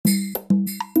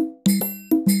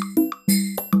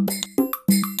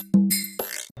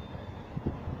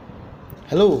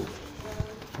Hello,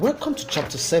 welcome to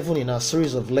chapter 7 in our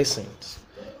series of lessons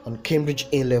on Cambridge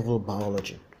A-level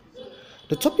biology.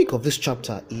 The topic of this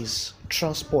chapter is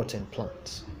transport and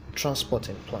plants. Transport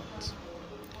and plants.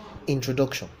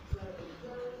 Introduction.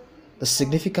 The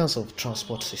significance of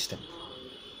transport system.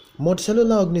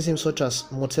 Multicellular organisms such as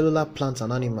multicellular plants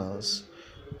and animals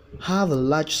have a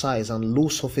large size and low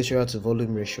surface area to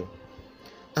volume ratio,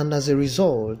 and as a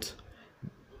result,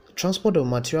 transport of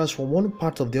materials from one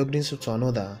part of the organism to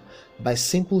another by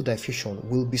simple diffusion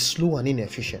will be slow and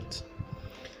inefficient.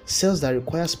 Cells that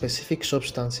require specific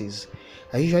substances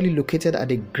are usually located at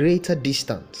a greater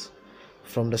distance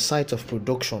from the site of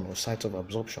production or site of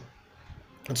absorption.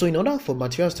 And so in order for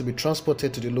materials to be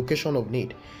transported to the location of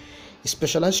need, a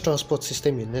specialized transport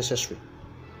system is necessary,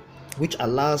 which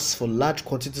allows for large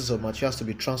quantities of materials to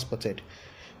be transported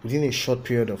within a short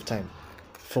period of time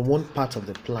from one part of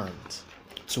the plant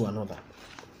to another.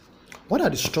 What are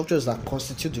the structures that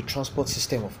constitute the transport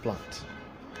system of plants?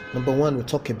 Number one, we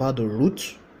talk about the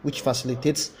root, which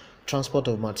facilitates transport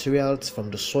of materials from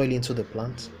the soil into the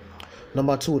plant.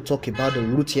 Number two, we talk about the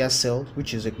root hair cells,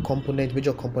 which is a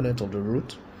major component of the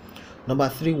root. Number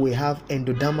three, we have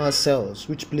endodermal cells,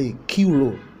 which play a key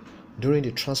role during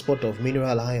the transport of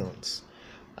mineral ions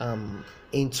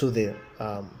into the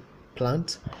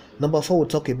plant. Number four, we'll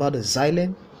talk about the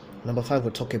xylem. Number five,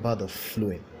 we'll talk about the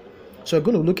phloem. So we're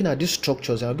going to be looking at these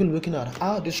structures, and we're going to be looking at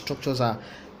how these structures are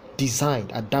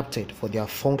designed, adapted for their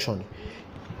function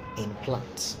in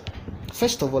plants.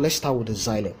 First of all, let's start with the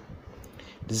xylem.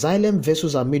 The xylem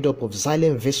vessels are made up of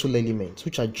xylem vessel elements,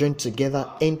 which are joined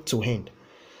together end to end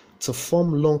to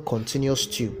form long continuous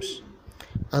tubes.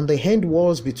 And the end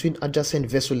walls between adjacent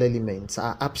vessel elements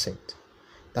are absent.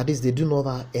 That is, they do not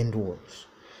have end walls.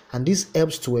 And this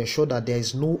helps to ensure that there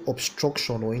is no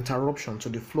obstruction or interruption to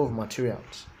the flow of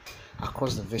materials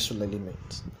across the vessel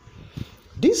elements.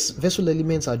 These vessel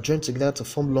elements are joined together to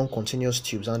form long continuous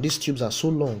tubes, and these tubes are so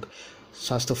long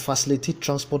so as to facilitate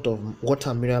transport of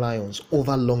water and mineral ions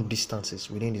over long distances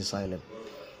within the xylem.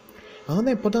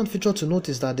 Another important feature to note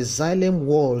is that the xylem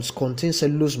walls contain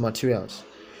cellulose materials,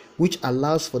 which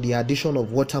allows for the addition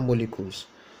of water molecules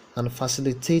and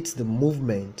facilitates the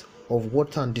movement of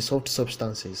water and dissolved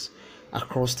substances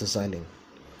across the xylem.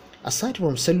 Aside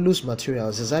from cellulose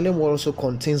materials, the xylem wall also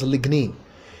contains lignin,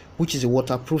 which is a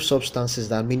waterproof substance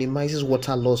that minimizes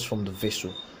water loss from the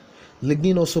vessel.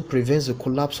 Lignin also prevents the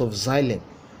collapse of xylem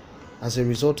as a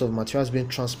result of materials being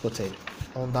transported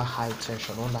under high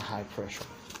tension, under high pressure.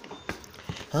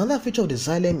 Another feature of the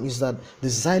xylem is that the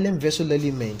xylem vessel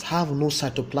elements have no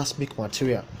cytoplasmic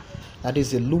material. That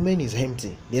is, the lumen is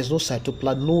empty. There's no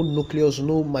cytoplasm, no nucleus,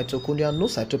 no mitochondria, no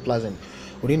cytoplasm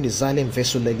within the xylem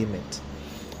vessel element.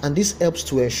 And this helps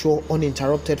to ensure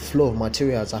uninterrupted flow of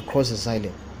materials across the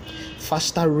xylem.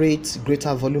 Faster rates,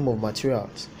 greater volume of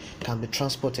materials can be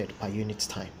transported per unit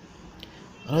time.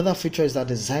 Another feature is that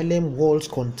the xylem walls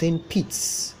contain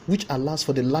pits, which allows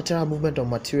for the lateral movement of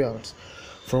materials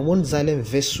from one xylem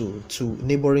vessel to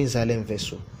neighboring xylem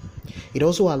vessel. It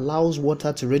also allows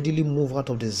water to readily move out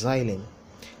of the xylem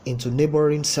into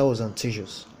neighboring cells and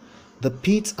tissues. The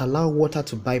pits allow water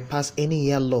to bypass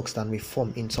any airlocks that may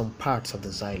form in some parts of the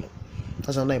xylem.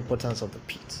 That's another importance of the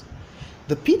pits.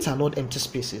 The pits are not empty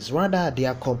spaces, rather they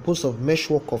are composed of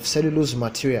meshwork of cellulose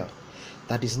material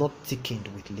that is not thickened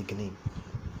with lignin.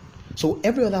 So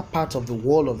every other part of the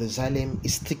wall of the xylem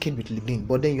is thickened with lignin,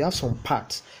 but then you have some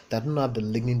parts that don't have the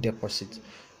lignin deposit,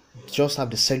 just have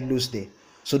the cellulose there.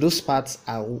 So those parts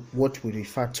are what we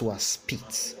refer to as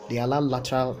pits. They allow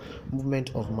lateral movement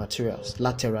of materials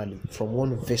laterally from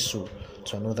one vessel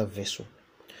to another vessel.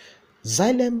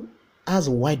 Xylem has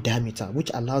a wide diameter,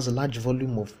 which allows a large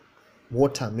volume of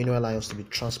water and mineral ions to be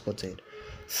transported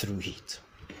through heat.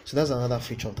 So that's another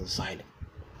feature of the xylem.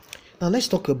 Now let's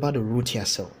talk about the root hair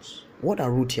cells. What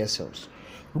are root hair cells?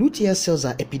 Root hair cells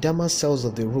are epidermal cells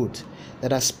of the root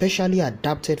that are specially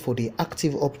adapted for the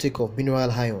active uptake of mineral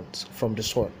ions from the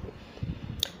soil.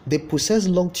 They possess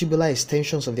long tubular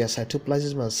extensions of their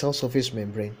cytoplasm and cell surface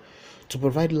membrane to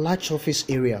provide large surface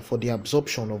area for the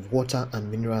absorption of water and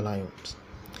mineral ions.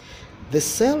 The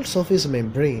cell surface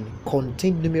membrane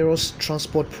contains numerous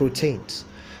transport proteins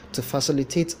to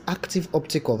facilitate active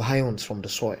uptake of ions from the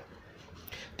soil.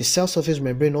 The cell surface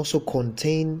membrane also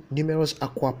contains numerous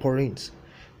aquaporins,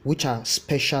 which are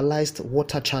specialized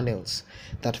water channels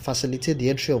that facilitate the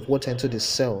entry of water into the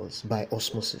cells by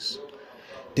osmosis.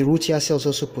 The root hair cells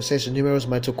also possess numerous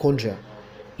mitochondria,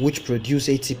 which produce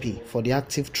ATP for the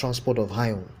active transport of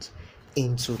ions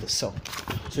into the cell.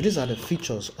 So these are the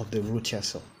features of the root hair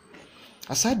cell.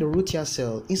 Aside the root hair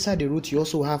cell, inside the root you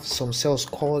also have some cells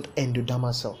called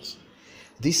endodermal cells.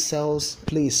 These cells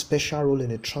play a special role in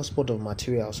the transport of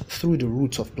materials through the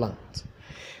roots of plants.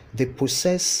 They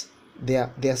possess the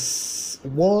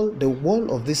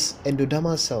wall of these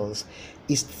endodermal cells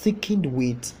is thickened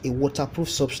with a waterproof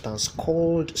substance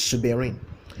called suberin,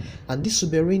 and this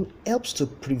suberin helps to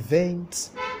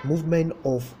prevent movement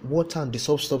of water and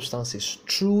dissolved substances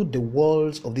through the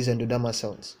walls of these endodermal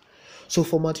cells. So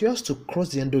for materials to cross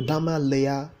the endodermal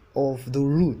layer of the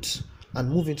root and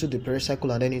move into the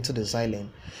pericycle and then into the xylem,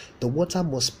 the water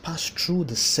must pass through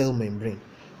the cell membrane.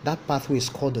 That pathway is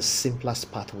called the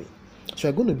simplest pathway. So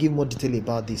I'm going to give more detail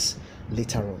about this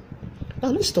later on. Now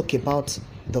let's talk about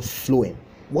the phloem.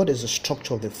 What is the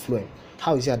structure of the phloem?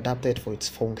 How is it adapted for its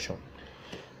function?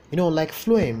 Unlike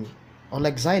xylem,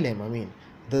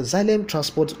 the xylem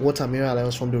transports water mineral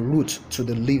ions from the root to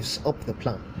the leaves up the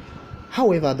plant.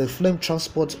 However, the phloem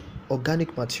transports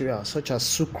organic material such as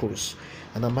sucrose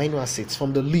and amino acids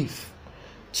from the leaf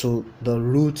to the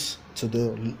roots, to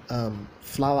the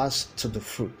flowers, to the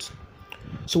fruit.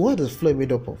 So what is the phloem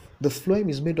made up of? The phloem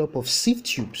is made up of sieve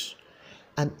tubes,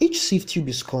 and each sieve tube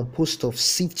is composed of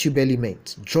sieve tube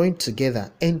elements joined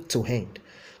together end to end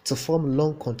to form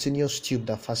long continuous tube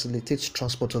that facilitates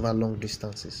transport over long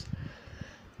distances.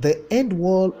 The end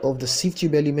wall of the sieve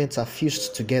tube elements are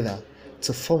fused together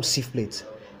to form sieve plates.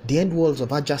 The end walls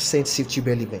of adjacent sieve tube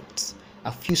elements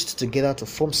are fused together to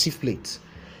form sieve plates,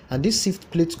 and these sieve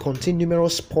plates contain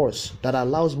numerous pores that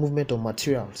allows movement of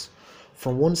materials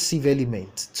from one sieve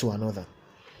element to another.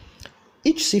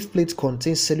 Each sieve plate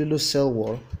contains cellulose cell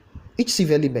wall. Each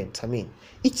sieve element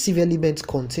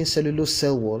contains cellulose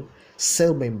cell wall,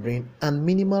 cell membrane, and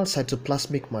minimal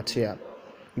cytoplasmic material.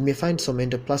 You may find some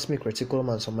endoplasmic reticulum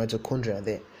and some mitochondria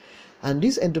there. And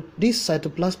this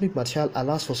cytoplasmic material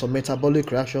allows for some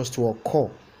metabolic reactions to occur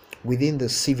within the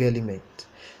sieve element,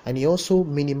 and it also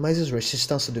minimizes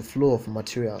resistance to the flow of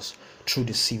materials through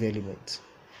the sieve element.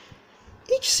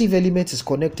 Each sieve element is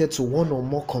connected to one or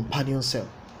more companion cells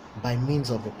by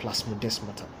means of the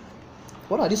plasmodesmata.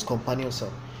 What are these companion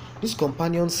cells? These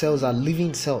companion cells are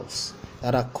living cells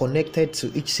that are connected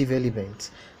to each sieve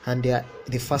element, and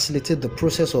they facilitate the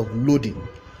process of loading,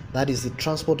 that is the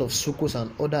transport of sucrose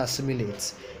and other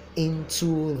assimilates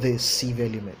into the sieve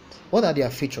element. What are their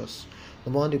features?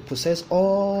 Number one, they possess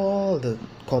all the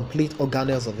complete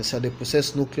organelles of the cell. They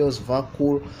possess nucleus,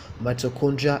 vacuole,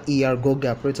 mitochondria, ER, Golgi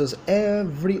apparatus.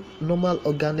 Every normal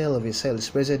organelle of a cell is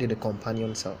present in the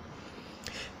companion cell.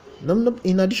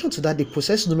 In addition to that, they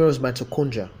possess numerous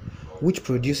mitochondria, which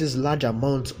produces large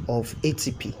amounts of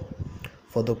ATP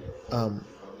for the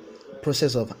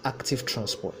process of active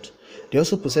transport. They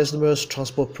also possess numerous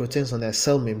transport proteins on their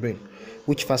cell membrane,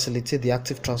 which facilitate the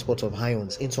active transport of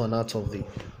ions into and out of the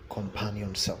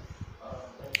companion cell.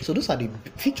 So those are the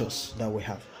features that we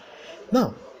have.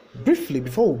 Now, briefly,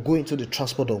 before we go into the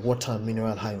transport of water and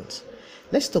mineral ions,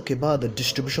 let's talk about the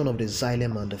distribution of the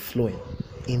xylem and the phloem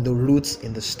in the roots,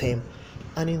 in the stem,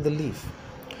 and in the leaf.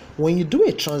 When you do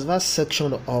a transverse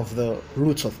section of the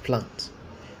roots of plants,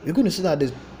 you're going to see that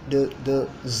the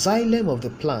xylem of the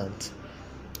plant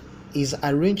is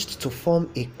arranged to form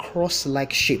a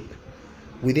cross-like shape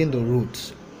within the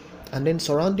roots, and then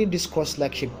surrounding this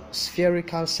cross-like shape,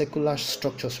 spherical circular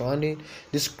structure surrounding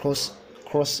this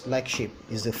cross-like shape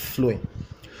is the phloem.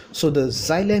 So the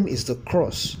xylem is the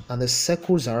cross, and the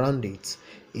circles around it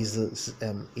is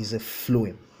a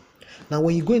phloem. Now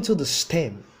when you go into the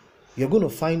stem, you're going to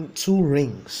find two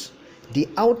rings. The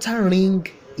outer ring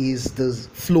is the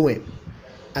phloem,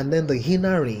 and then the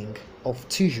inner ring of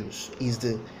tissues is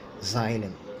the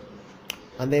xylem.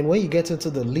 And then when you get into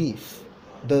the leaf,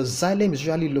 the xylem is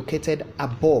usually located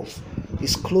above,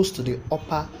 is close to the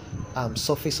upper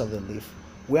surface of the leaf,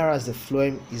 whereas the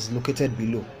phloem is located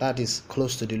below, that is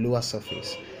close to the lower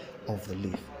surface of the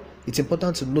leaf. It's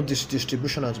important to note this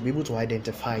distribution and to be able to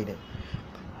identify them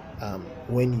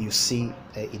when you see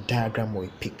a diagram or a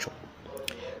picture.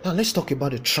 Now let's talk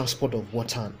about the transport of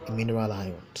water and mineral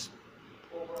ions.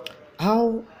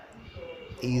 How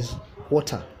is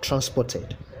water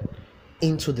transported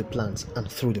into the plant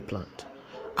and through the plant?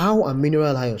 How are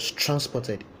mineral ions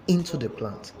transported into the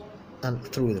plant and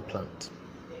through the plant?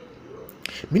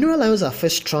 Mineral ions are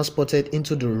first transported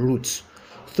into the roots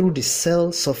through the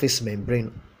cell surface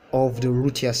membrane of the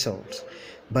rootier cells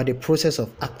by the process of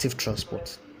active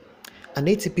transport. An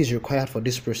ATP is required for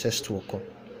this process to occur.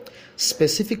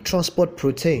 Specific transport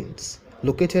proteins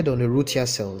located on the rootier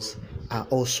cells are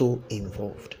also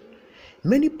involved.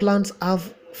 Many plants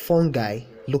have fungi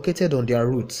located on their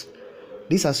roots.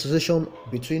 This association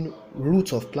between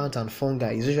root of plant and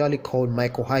fungi is usually called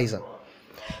mycorrhiza.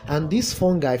 And this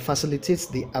fungi facilitates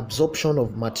the absorption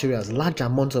of materials, large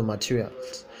amounts of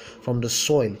materials, from the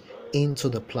soil into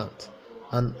the plant,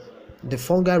 and the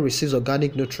fungi receives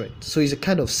organic nutrients. So it's a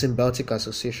kind of symbiotic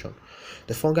association.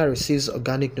 The fungi receives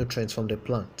organic nutrients from the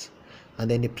plant, and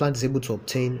then the plant is able to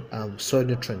obtain soil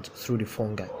nutrients through the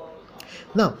fungi.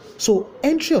 Now, so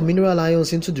entry of mineral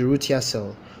ions into the root hair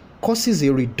cell causes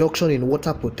a reduction in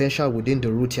water potential within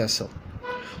the root hair cell.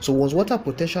 So once water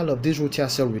potential of this root hair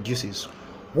cell reduces,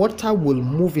 water will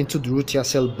move into the root hair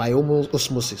cell by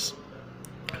osmosis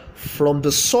from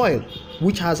the soil,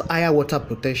 which has higher water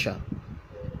potential,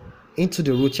 into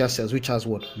the root hair cells, which has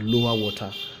what? Lower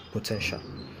water potential.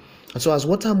 And so as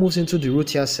water moves into the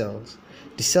root hair cells,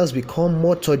 the cells become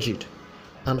more turgid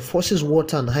and forces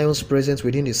water and ions present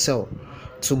within the cell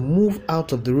to move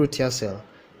out of the root hair cell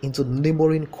into the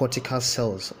neighboring cortical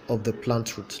cells of the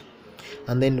plant root.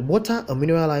 And then water and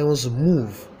mineral ions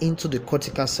move into the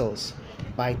cortical cells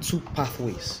by two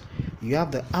pathways. You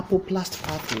have the apoplast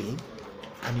pathway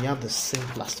and you have the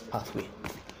symplast pathway.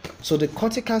 So the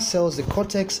cortical cells, the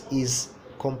cortex is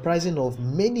comprising of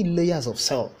many layers of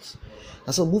cells.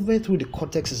 And so movement through the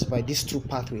cortex is by these two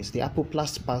pathways, the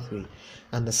apoplast pathway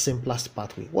and the symplast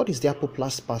pathway. What is the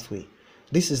apoplast pathway?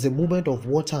 This is the movement of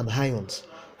water and ions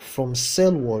from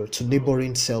cell wall to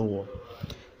neighboring cell wall.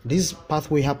 This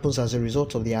pathway happens as a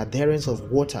result of the adherence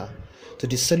of water to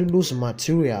the cellulose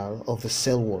material of the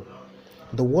cell wall.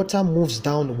 The water moves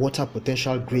down the water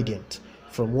potential gradient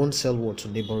from one cell wall to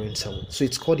neighboring cell wall. So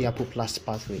it's called the apoplast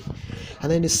pathway.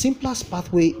 And then the symplast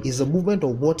pathway is the movement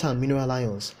of water and mineral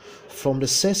ions from the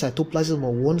cell cytoplasm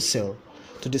of one cell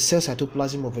to the cell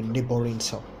cytoplasm of a neighboring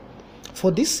cell.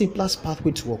 For this symplast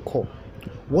pathway to occur,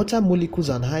 water molecules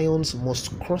and ions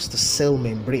must cross the cell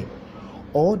membrane,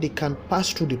 or they can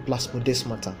pass through the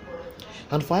plasmodesmata.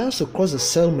 And for ions to cross the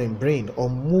cell membrane or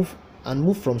move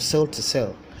from cell to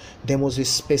cell, there must be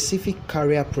specific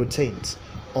carrier proteins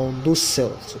on those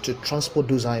cells to transport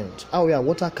those ions. However,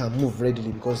 water can move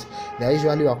readily because they are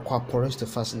usually aquaporins to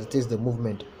facilitate the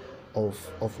movement of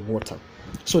water.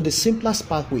 So the simplest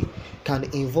pathway can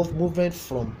involve movement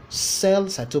from cell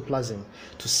cytoplasm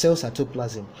to cell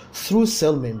cytoplasm through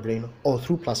cell membrane or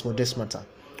through plasmodesmata,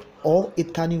 or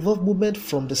it can involve movement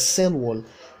from the cell wall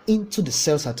into the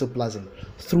cell cytoplasm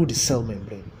through the cell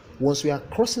membrane. Once we are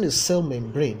crossing the cell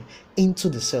membrane into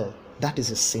the cell, that is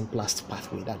the simplest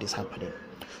pathway that is happening.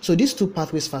 So these two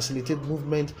pathways facilitate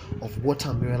movement of water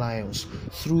and mineral ions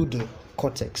through the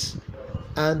cortex.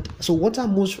 And so water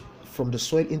moves from the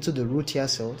soil into the root hair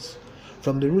cells.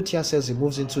 From the root hair cells, it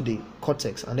moves into the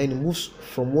cortex, and then it moves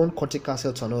from one cortical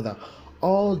cell to another,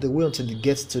 all the way until it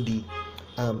gets to the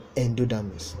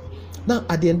endodermis. Now,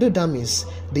 at the endodermis,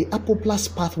 the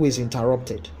apoplast pathway is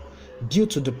interrupted due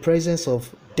to the presence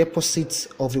of deposits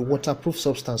of a waterproof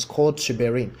substance called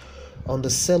suberin on the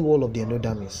cell wall of the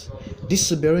endodermis.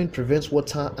 This suberin prevents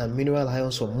water and mineral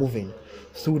ions from moving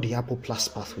through the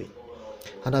apoplast pathway.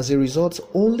 And as a result,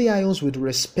 only ions with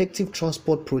respective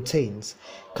transport proteins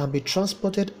can be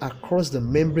transported across the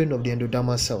membrane of the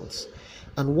endodermal cells.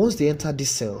 And once they enter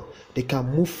this cell, they can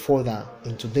move further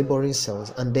into neighboring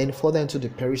cells and then further into the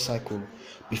pericycle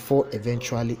before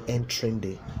eventually entering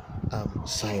the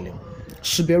xylem.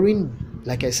 Suberin,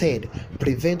 like I said,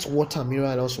 prevents water and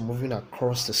mineral ions from moving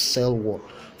across the cell wall,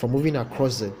 from moving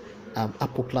across the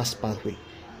apoplast pathway.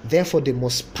 Therefore, they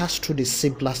must pass through the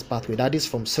simplest pathway, that is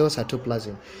from cell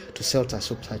cytoplasm to cell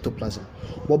cytoplasm.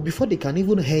 But before they can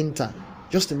even enter,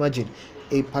 just imagine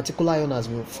a particular ion has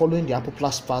been following the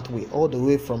apoplast pathway all the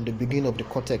way from the beginning of the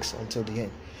cortex until the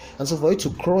end. And so for it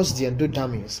to cross the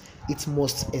endodermis, it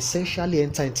must essentially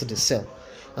enter into the cell.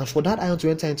 And for that ion to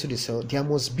enter into the cell, there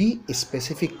must be a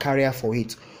specific carrier for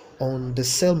it on the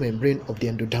cell membrane of the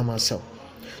endodermal cell.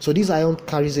 So this ion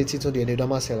carries it into the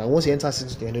endodermal cell, and once it enters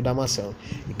into the endodermal cell,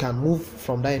 it can move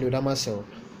from that endodermal cell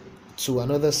to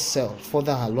another cell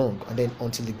further along, and then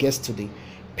until it gets to the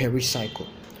pericycle.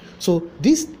 So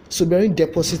this suberin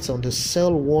deposits on the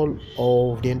cell wall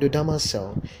of the endodermal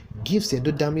cell gives the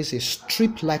endodermis a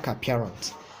strip-like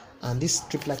appearance, and this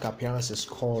strip-like appearance is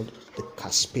called the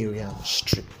Casparian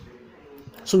strip.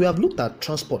 So we have looked at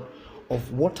transport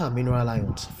of water and mineral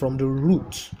ions from the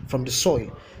root, from the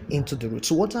soil into the root.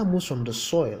 So water moves from the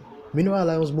soil, mineral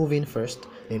ions move in first,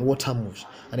 then water moves,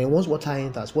 and then once water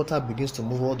enters, water begins to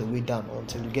move all the way down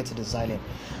until you get to the xylem.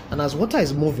 And as water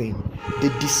is moving, the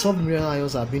dissolved mineral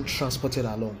ions are being transported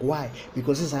along. Why?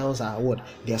 Because these ions are what?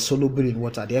 They are soluble in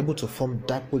water. They're able to form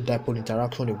dipole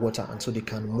interaction with water, and so they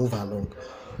can move along.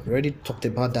 We already talked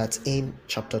about that in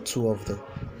chapter 2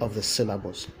 of the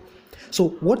syllabus.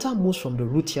 So water moves from the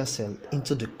root hair cell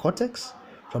into the cortex,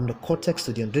 from the cortex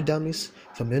to the endodermis,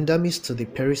 from the endodermis to the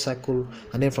pericycle,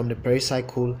 and then from the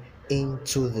pericycle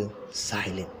into the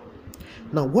xylem.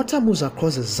 Now, water moves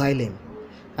across the xylem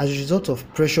as a result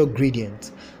of pressure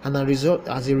gradient and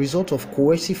as a result of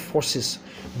coercive forces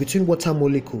between water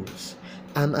molecules,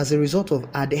 and as a result of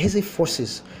adhesive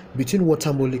forces between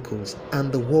water molecules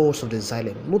and the walls of the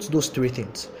xylem. Note those three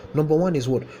things. Number one is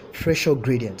what? Pressure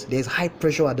gradient. There's high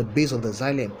pressure at the base of the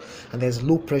xylem and there's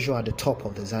low pressure at the top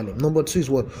of the xylem. Number two is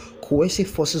what? Coercive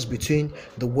forces between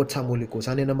the water molecules.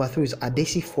 And then number three is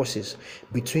adhesive forces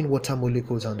between water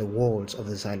molecules and the walls of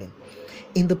the xylem.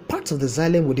 In the parts of the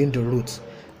xylem within the roots,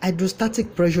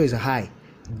 hydrostatic pressure is high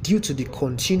due to the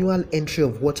continual entry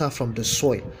of water from the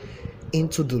soil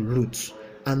into the roots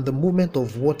and the movement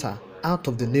of water out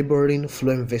of the neighboring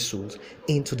phloem vessels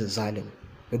into the xylem.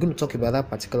 We're going to talk about that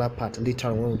particular part later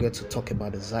on when we get to talk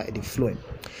about the phloem.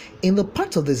 In the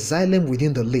part of the xylem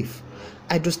within the leaf,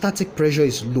 hydrostatic pressure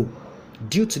is low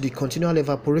due to the continual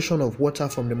evaporation of water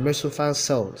from the mesophile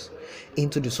cells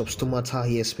into the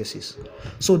substomatal air spaces.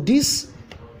 So this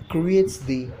creates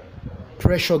the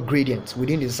pressure gradient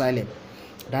within the xylem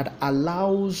that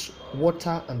allows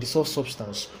water and dissolved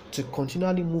substance to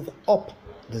continually move up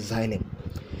the xylem.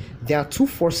 There are two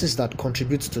forces that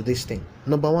contribute to this thing.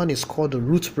 Number one is called the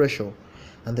root pressure,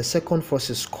 and the second force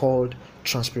is called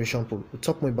transpiration pull. We'll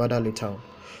talk more about that later on.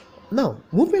 Now,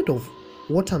 movement of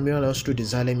water mineral ions through the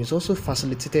xylem is also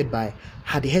facilitated by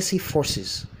adhesive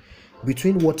forces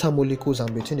between water molecules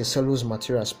and between the cellulose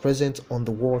materials present on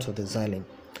the walls of the xylem.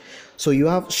 So you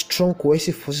have strong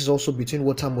cohesive forces also between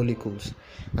water molecules,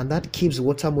 and that keeps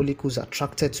water molecules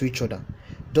attracted to each other,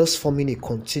 thus forming a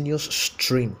continuous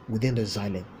stream within the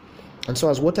xylem. And so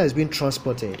as water is being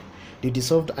transported, the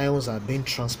dissolved ions are being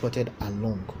transported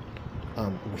along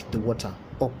with the water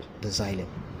up the xylem.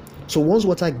 So once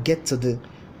water gets to the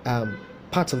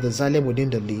part of the xylem within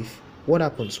the leaf, what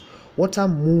happens? Water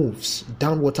moves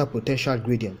down water potential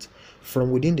gradient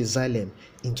from within the xylem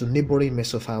into neighboring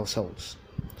mesophile cells.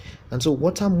 And so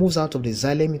water moves out of the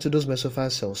xylem into those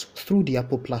mesophile cells through the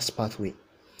apoplast pathway.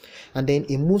 And then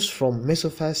it moves from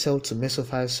mesophile cell to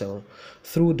mesophile cell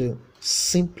through the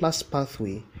simplest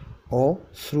pathway or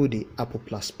through the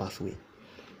apoplast pathway.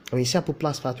 When you say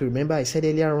apoplast pathway, remember I said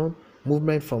earlier on,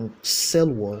 movement from cell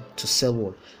wall to cell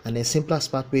wall. And then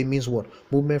simplest pathway means what?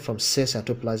 Movement from cell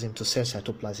cytoplasm to cell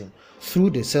cytoplasm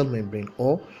through the cell membrane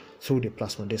or through the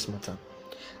plasmodesmata.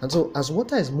 And so as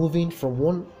water is moving from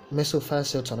one mesophile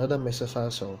cell to another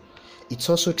mesophile cell, it's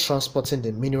also transporting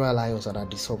the mineral ions that are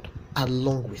dissolved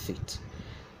along with it.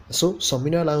 So some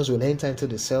mineral ions will enter into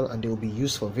the cell and they will be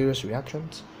used for various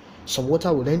reactions. Some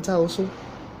water will enter also,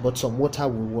 but some water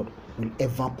will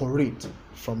evaporate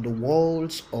from the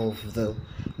walls of the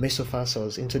mesophile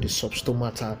cells into the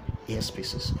substomatal air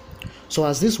spaces. So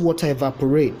as this water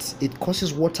evaporates, it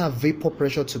causes water vapor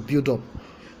pressure to build up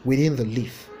within the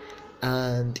leaf,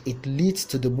 and it leads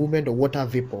to the movement of water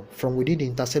vapor from within the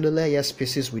intercellular air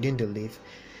spaces within the leaf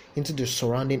into the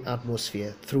surrounding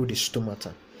atmosphere through the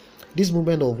stomata. This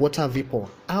movement of water vapor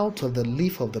out of the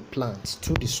leaf of the plant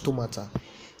to the stomata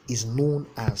is known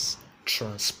as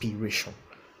transpiration.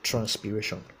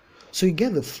 So you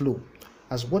get the flow.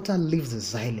 As water leaves the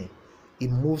xylem, it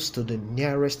moves to the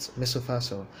nearest mesophile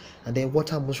cell, and then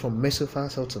water moves from mesophile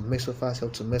cell to mesophile cell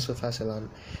to mesophile cell, and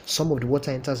some of the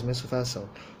water enters mesophile cell,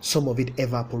 some of it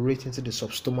evaporates into the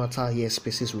substomatal air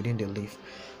spaces within the leaf,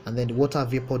 and then the water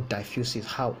vapor diffuses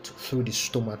out through the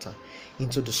stomata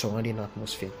into the surrounding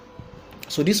atmosphere.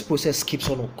 So this process keeps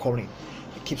on occurring.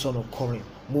 It keeps on occurring.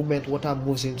 Movement, water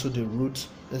moves into the root,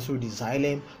 through the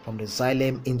xylem, from the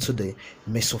xylem into the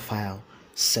mesophile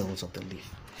cells of the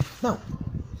leaf. Now,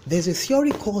 there's a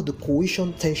theory called the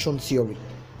cohesion tension theory,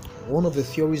 one of the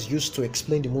theories used to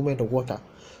explain the movement of water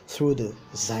through the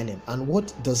xylem. And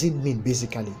what does it mean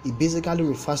basically? It basically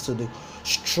refers to the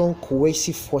strong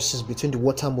cohesive forces between the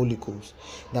water molecules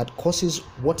that causes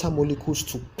water molecules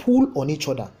to pull on each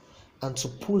other and to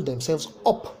pull themselves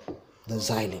up the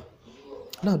xylem.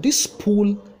 Now, this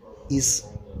pull is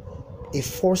a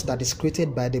force that is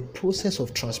created by the process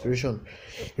of transpiration.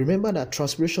 Remember that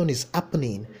transpiration is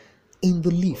happening in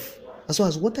the leaf, and so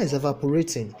as water is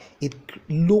evaporating, it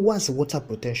lowers the water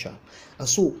potential, and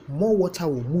so more water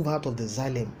will move out of the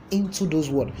xylem into those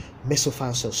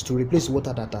mesophile cells to replace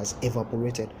water that has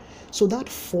evaporated. So that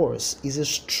force is a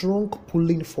strong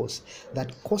pulling force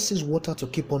that causes water to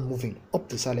keep on moving up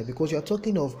the xylem, because you are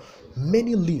talking of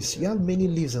many leaves. You have many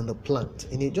leaves on the plant.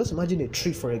 Just imagine a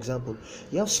tree, for example.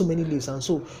 You have so many leaves, and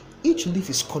so each leaf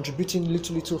is contributing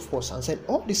little force, and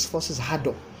all these forces add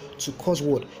up to cause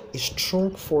a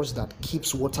strong force that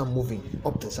keeps water moving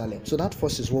up the xylem. So that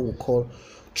force is what we call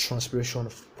transpiration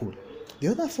pull. The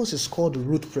other force is called the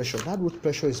root pressure. That root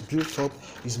pressure is built up,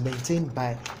 is maintained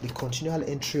by the continual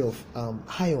entry of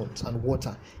ions and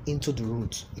water into the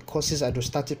roots. It causes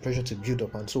hydrostatic pressure to build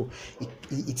up, and so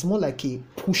it's more like a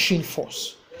pushing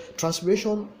force.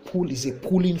 Transpiration pull is a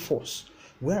pulling force,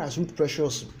 whereas root pressure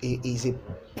is a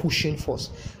pushing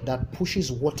force that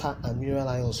pushes water and mineral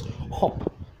ions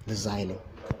up the xylem.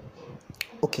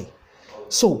 Okay,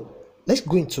 so let's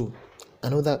go into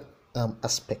another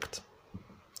aspect.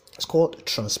 It's called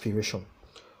transpiration.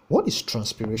 What is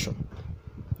transpiration?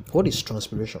 What is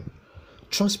transpiration?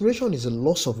 Transpiration is a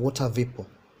loss of water vapor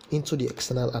into the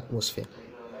external atmosphere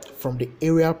from the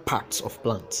aerial parts of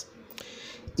plants.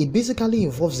 It basically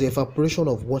involves the evaporation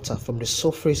of water from the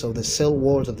surface of the cell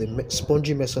walls of the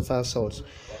spongy mesophyll cells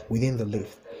within the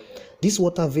leaf. This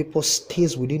water vapor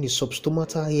stays within the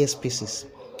substomatal air spaces,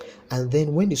 and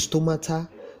then when the stomata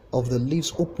of the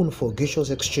leaves open for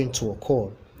gaseous exchange to occur,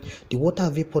 the water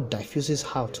vapor diffuses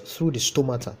out through the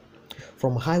stomata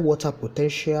from high water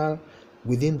potential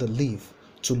within the leaf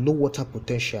to low water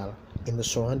potential in the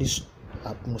surrounding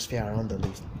atmosphere around the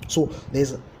leaf. So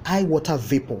there's high water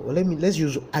vapor. Let's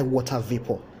use high water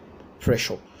vapor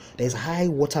pressure. There's high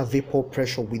water vapor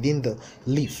pressure within the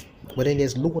leaf, but then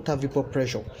there's low water vapor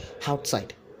pressure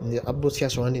outside in the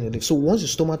atmosphere surrounding the leaf. So once the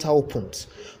stomata opens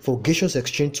for gaseous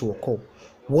exchange to occur,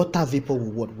 water vapor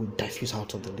will diffuse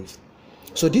out of the leaf.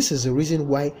 So this is the reason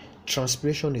why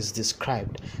transpiration is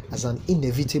described as an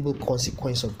inevitable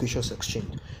consequence of gaseous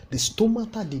exchange. The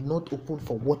stomata did not open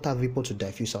for water vapor to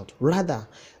diffuse out. Rather,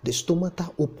 the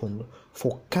stomata opened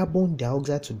for carbon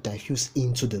dioxide to diffuse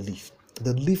into the leaf.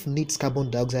 The leaf needs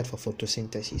carbon dioxide for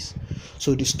photosynthesis.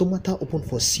 So the stomata opened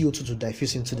for CO2 to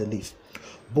diffuse into the leaf.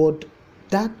 But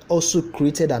that also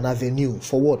created an avenue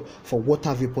for what? For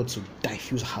water vapor to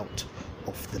diffuse out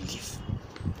of the leaf.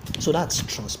 So that's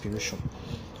transpiration.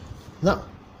 Now,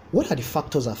 what are the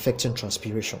factors affecting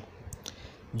transpiration?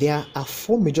 There are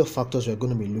 4 major factors we're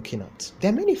going to be looking at.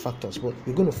 There are many factors, but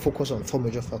we're going to focus on 4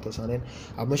 major factors, and then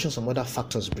I'll mention some other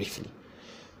factors briefly.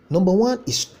 Number 1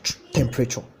 is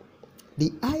temperature.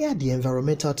 The higher the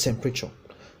environmental temperature,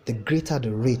 the greater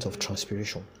the rate of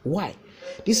transpiration. Why?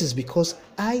 This is because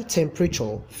high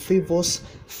temperature favors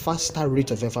faster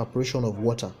rate of evaporation of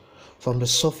water from the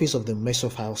surface of the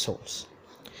mesophyll cells.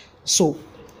 So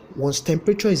once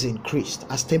temperature is increased,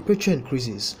 as temperature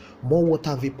increases, more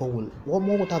water vapor will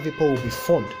be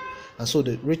formed, and so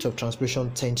the rate of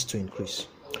transpiration tends to increase.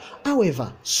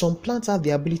 However, some plants have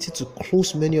the ability to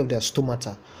close many of their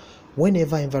stomata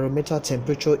whenever environmental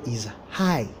temperature is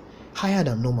higher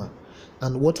than normal,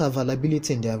 and water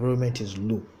availability in the environment is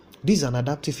low. This is an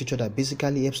adaptive feature that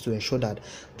basically helps to ensure that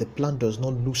the plant does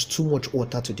not lose too much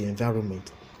water to the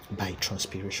environment by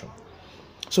transpiration.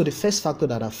 So the first factor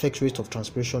that affects rate of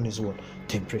transpiration is what?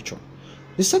 Temperature.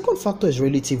 The second factor is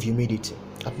relative humidity,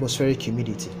 atmospheric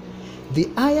humidity. The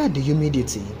higher the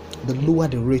humidity, the lower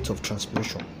the rate of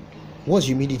transpiration. What's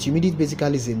humidity? Humidity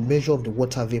basically is a measure of the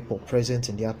water vapor present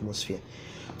in the atmosphere.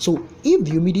 So if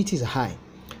the humidity is high,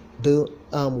 the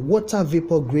water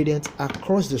vapor gradient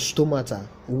across the stomata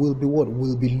will be what?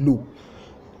 Will be low.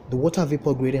 The water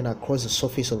vapor gradient across the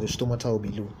surface of the stomata will be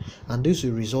low, and this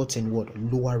will result in what?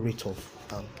 Lower rate of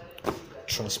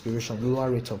transpiration,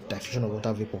 lower rate of diffusion of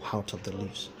water vapor out of the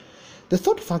leaves. The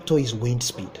third factor is wind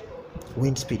speed.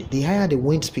 Wind speed. The higher the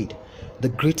wind speed, the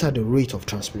greater the rate of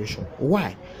transpiration.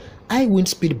 Why? High wind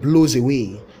speed blows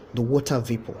away the water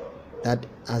vapor that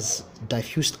has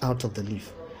diffused out of the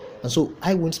leaf. And so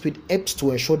high wind speed helps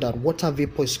to ensure that water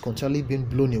vapor is continually being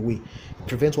blown away. It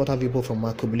prevents water vapor from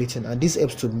accumulating, and this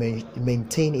helps to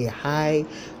maintain a high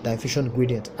diffusion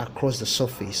gradient across the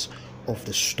surface of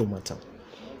the stomata.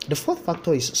 The fourth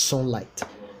factor is sunlight.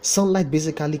 Sunlight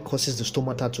basically causes the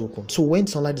stomata to open. So when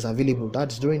sunlight is available,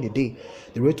 that's during the day,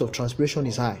 the rate of transpiration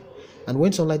is high. And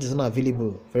when sunlight is not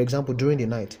available, for example during the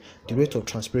night, the rate of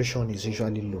transpiration is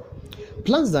usually low.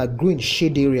 Plants that grow in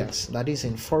shade areas, that is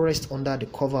in forest under the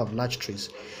cover of large trees,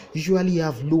 usually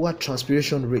have lower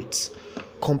transpiration rates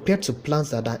compared to plants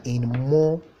that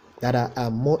are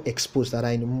more exposed, that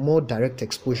are in more direct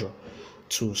exposure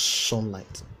to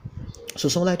sunlight. So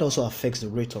sunlight also affects the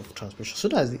rate of transpiration. So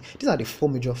these are the 4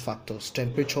 major factors: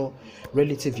 temperature,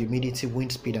 relative humidity,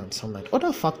 wind speed, and sunlight.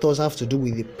 Other factors have to do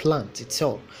with the plant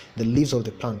itself, the leaves of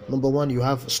the plant. Number 1, you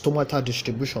have stomata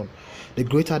distribution. The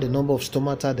greater the number of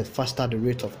stomata, the faster the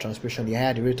rate of transpiration, the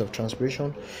higher the rate of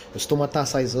transpiration. The stomata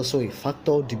size is also a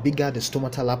factor. The bigger the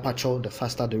stomatal aperture, the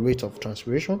faster the rate of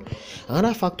transpiration.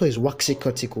 Another factor is waxy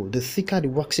cuticle. The thicker the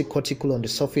waxy cuticle on the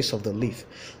surface of the leaf,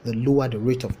 the lower the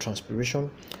rate of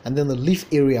transpiration. And then the leaf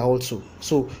area also.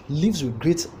 So leaves with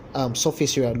great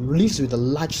surface area, leaves with a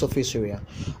large surface area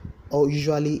or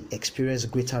usually experience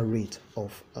greater rate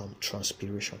of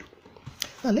transpiration.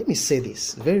 Now let me say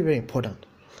this, very, very important.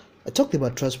 I talked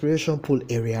about transpiration pool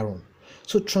earlier on.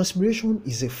 So transpiration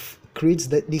is creates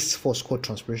this force called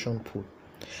transpiration pool.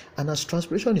 And as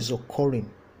transpiration is occurring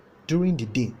during the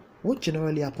day, what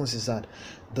generally happens is that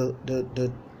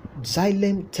the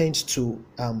xylem tends to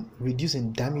reduce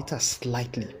in diameter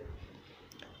slightly.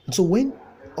 And so when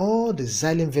all the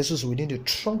xylem vessels within the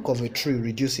trunk of a tree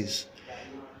reduces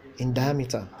in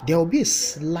diameter, there will be a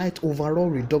slight overall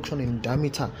reduction in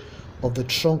diameter of the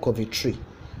trunk of a tree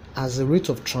as the rate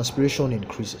of transpiration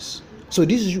increases. So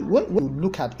this is when you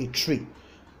look at a tree,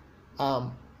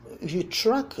 if you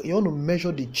want to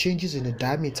measure the changes in the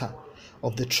diameter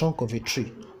of the trunk of a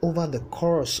tree over the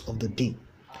course of the day,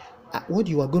 what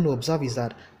you are going to observe is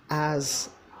that as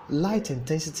light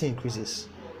intensity increases,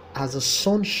 as the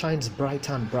sun shines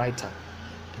brighter and brighter,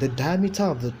 the diameter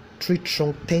of the tree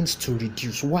trunk tends to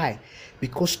reduce. Why?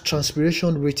 Because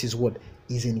transpiration rate is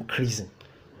increasing,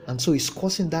 and so it's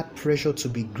causing that pressure to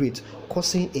be great,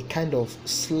 causing a kind of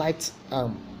slight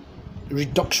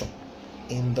reduction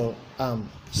in the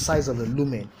size of the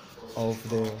lumen of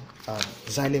the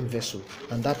xylem vessel,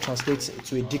 and that translates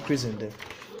to a decrease in the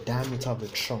diameter of the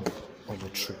trunk of the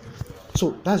tree.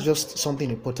 So that's just something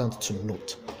important to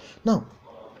note. Now,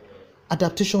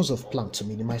 adaptations of plants to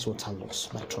minimize water loss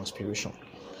by transpiration.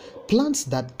 Plants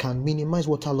that can minimize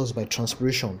water loss by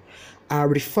transpiration are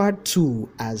referred to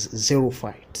as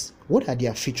xerophytes. What are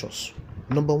their features?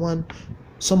 Number one,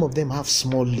 some of them have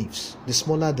small leaves. The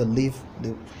smaller the leaf,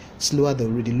 the lower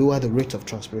the rate of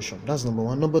transpiration. That's number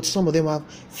one. Number two, some of them have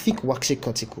thick waxy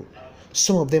cuticle.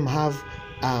 Some of them have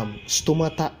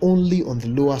stomata only on the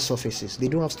lower surfaces. They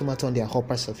don't have stomata on their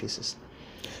upper surfaces.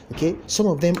 Okay, some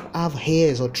of them have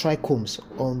hairs or trichomes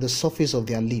on the surface of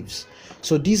their leaves.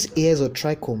 So these hairs or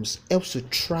trichomes helps to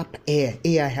trap air,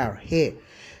 hair,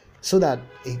 so that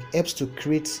it helps to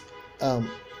create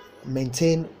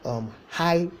maintains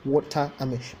high water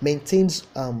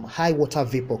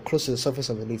vapor close to the surface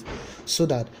of the leaf, so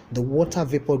that the water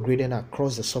vapor gradient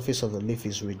across the surface of the leaf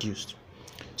is reduced.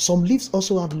 Some leaves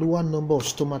also have lower number of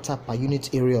stomata per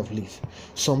unit area of leaf.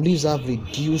 Some leaves have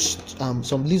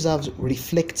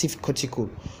reflective cuticle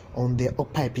on their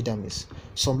upper epidermis.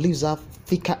 Some leaves have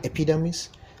thicker epidermis,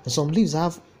 and some leaves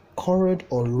have curled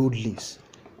or rolled leaves,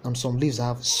 and some leaves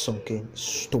have sunken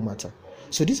stomata.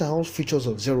 So these are all features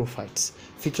of xerophytes,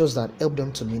 features that help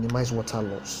them to minimize water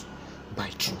loss by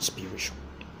transpiration.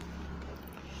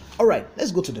 All right,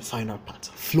 let's go to the final part,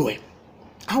 phloem.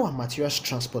 How are materials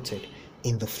transported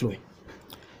in the phloem?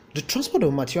 The transport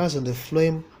of materials in the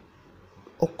phloem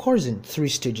occurs in 3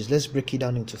 stages. Let's break it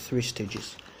down into 3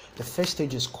 stages. The first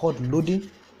stage is called loading,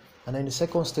 and then the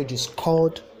second stage is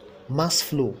called mass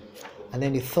flow, and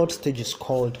then the third stage is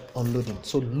called unloading.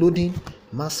 So loading,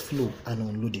 mass flow, and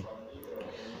unloading.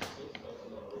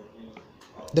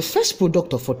 The first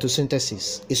product of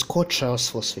photosynthesis is called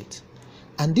triose phosphate,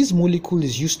 and this molecule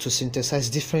is used to synthesize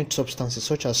different substances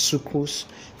such as sucrose,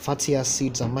 fatty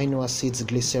acids, amino acids,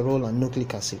 glycerol, and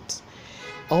nucleic acids.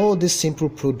 All these simple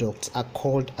products are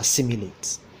called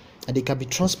assimilates, and they can be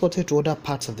transported to other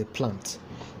parts of the plant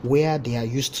where they are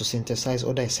used to synthesize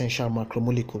other essential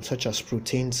macromolecules such as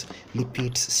proteins,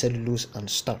 lipids, cellulose, and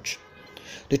starch.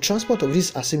 The transport of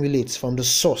these assimilates from the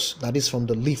source, that is from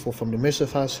the leaf or from the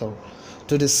mesophyll cell,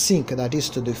 to the sink, that is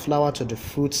to the flower, to the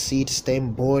fruit, seed,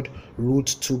 stem, bud,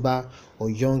 root, tuber, or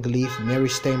young leaf,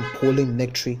 meristem, pollen,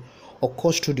 nectary,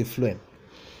 occurs through the phloem.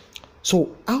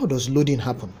 So how does loading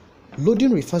happen?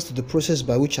 Loading refers to the process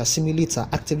by which assimilates are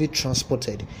actively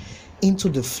transported into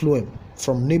the phloem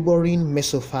from neighboring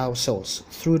mesophyll cells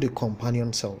through the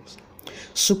companion cells.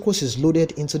 Sucrose is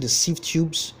loaded into the sieve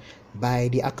tubes by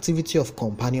the activity of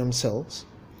companion cells.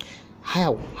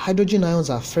 How? Hydrogen ions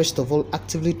are first of all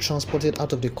actively transported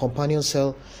out of the companion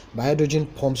cell by hydrogen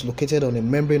pumps located on the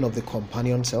membrane of the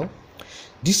companion cell.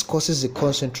 This causes the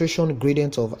concentration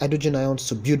gradient of hydrogen ions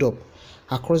to build up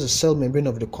across the cell membrane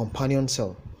of the companion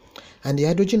cell, and the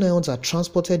hydrogen ions are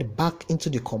transported back into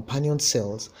the companion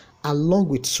cells along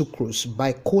with sucrose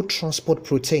by co-transport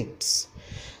proteins.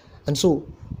 And so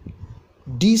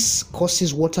this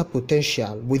causes water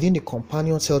potential within the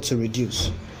companion cell to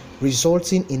reduce,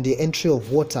 resulting in the entry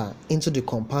of water into the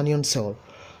companion cell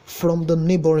from the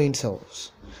neighboring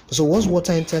cells. So once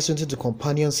water enters into the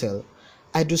companion cell,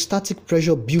 hydrostatic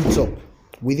pressure builds up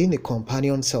within the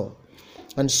companion cell,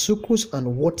 and sucrose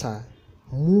and water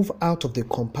move out of the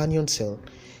companion cell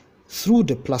through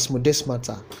the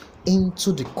plasmodesmata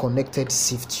into the connected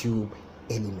sieve tube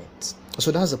element.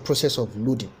 So that's the process of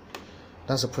loading.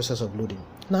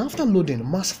 Now after loading,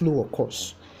 mass flow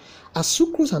occurs. As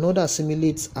sucrose and other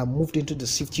assimilates are moved into the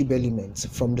sieve tube elements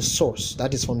from the source,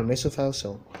 that is from the mesophyll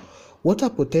cell, water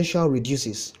potential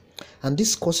reduces, and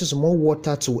this causes more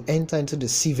water to enter into the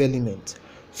sieve element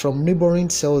from neighboring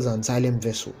cells and xylem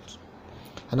vessels.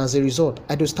 And as a result,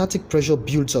 hydrostatic pressure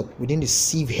builds up within the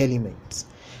sieve element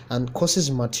and causes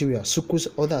material, sucrose,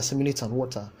 other assimilates, and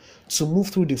water to move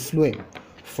through the phloem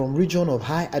from region of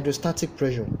high hydrostatic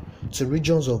pressure to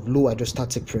regions of low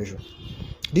hydrostatic pressure.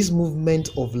 This movement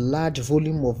of large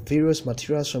volume of various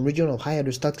materials from region of high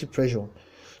hydrostatic pressure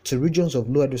to regions of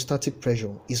low hydrostatic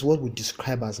pressure is what we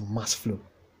describe as mass flow.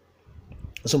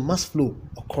 So mass flow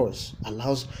occurs,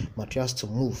 allows materials to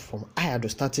move from high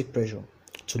hydrostatic pressure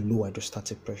to low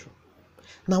hydrostatic pressure.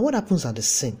 Now what happens at the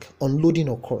sink? Unloading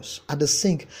occurs. At the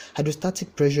sink,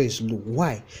 hydrostatic pressure is low.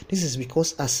 Why? This is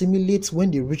because assimilates,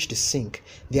 when they reach the sink,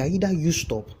 they are either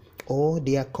used up or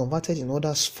they are converted in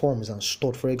other forms and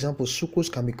stored. For example,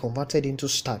 sucrose can be converted into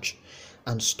starch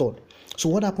and stored. So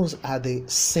what happens at the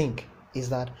sink is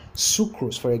that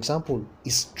sucrose, for example,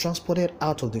 is transported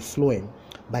out of the phloem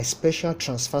by special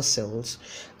transfer cells,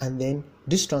 and then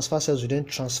these transfer cells will then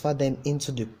transfer them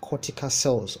into the cortical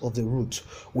cells of the root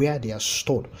where they are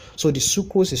stored. So the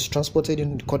sucrose is transported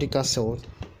into the cortical cells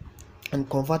and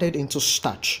converted into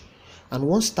starch. And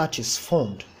once starch is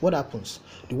formed, what happens?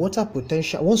 The water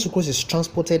potential, once sucrose is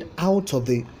transported out of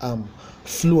the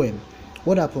phloem,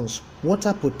 what happens?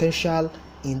 Water potential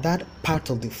in that part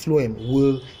of the phloem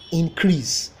will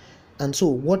increase. And so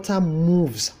water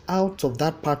moves out of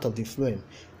that part of the phloem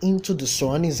into the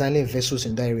surrounding xylem vessels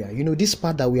in that area. This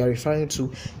part that we are referring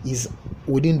to is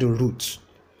within the roots.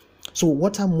 So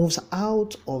water moves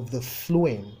out of the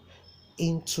phloem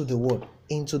into the what?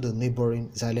 Into the neighboring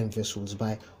xylem vessels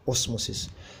by osmosis.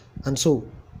 And so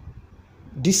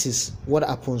this is what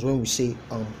happens when we say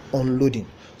unloading.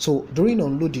 So during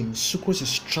unloading, sucrose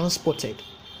is transported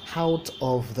out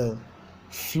of the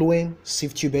phloem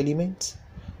sieve tube element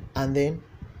and then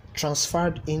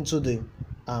transferred into the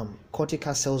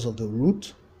cortical cells of the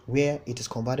root where it is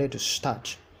converted to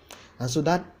starch. And so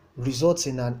that results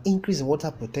in an increase in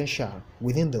water potential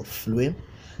within the phloem,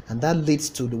 and that leads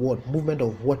to the movement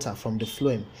of water from the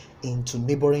phloem into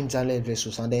neighboring xylem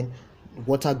vessels, and then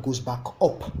water goes back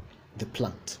up the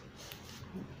plant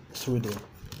through the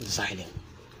xylem.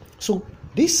 So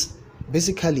this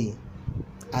basically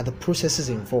are the processes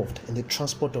involved in the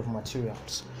transport of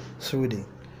materials through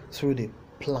the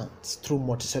plants, through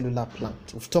multicellular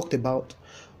plants. We've talked about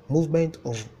movement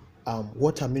of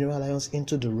water mineral ions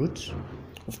into the roots.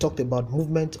 We've talked about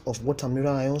movement of water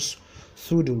mineral ions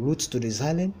through the roots to the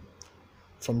xylem,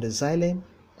 from the xylem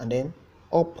and then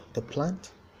up the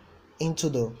plant into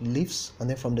the leaves, and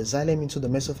then from the xylem into the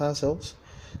mesophyll cells.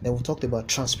 Then we talked about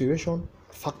transpiration,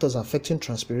 factors affecting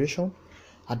transpiration,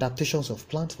 adaptations of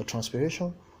plants for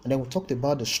transpiration, and then we talked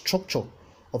about the structure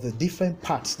of the different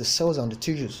parts, the cells and the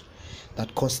tissues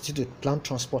that constitute plant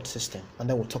transport system, and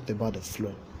then we talked about the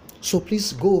phloem. So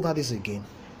please go over this again,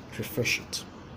 refresh it.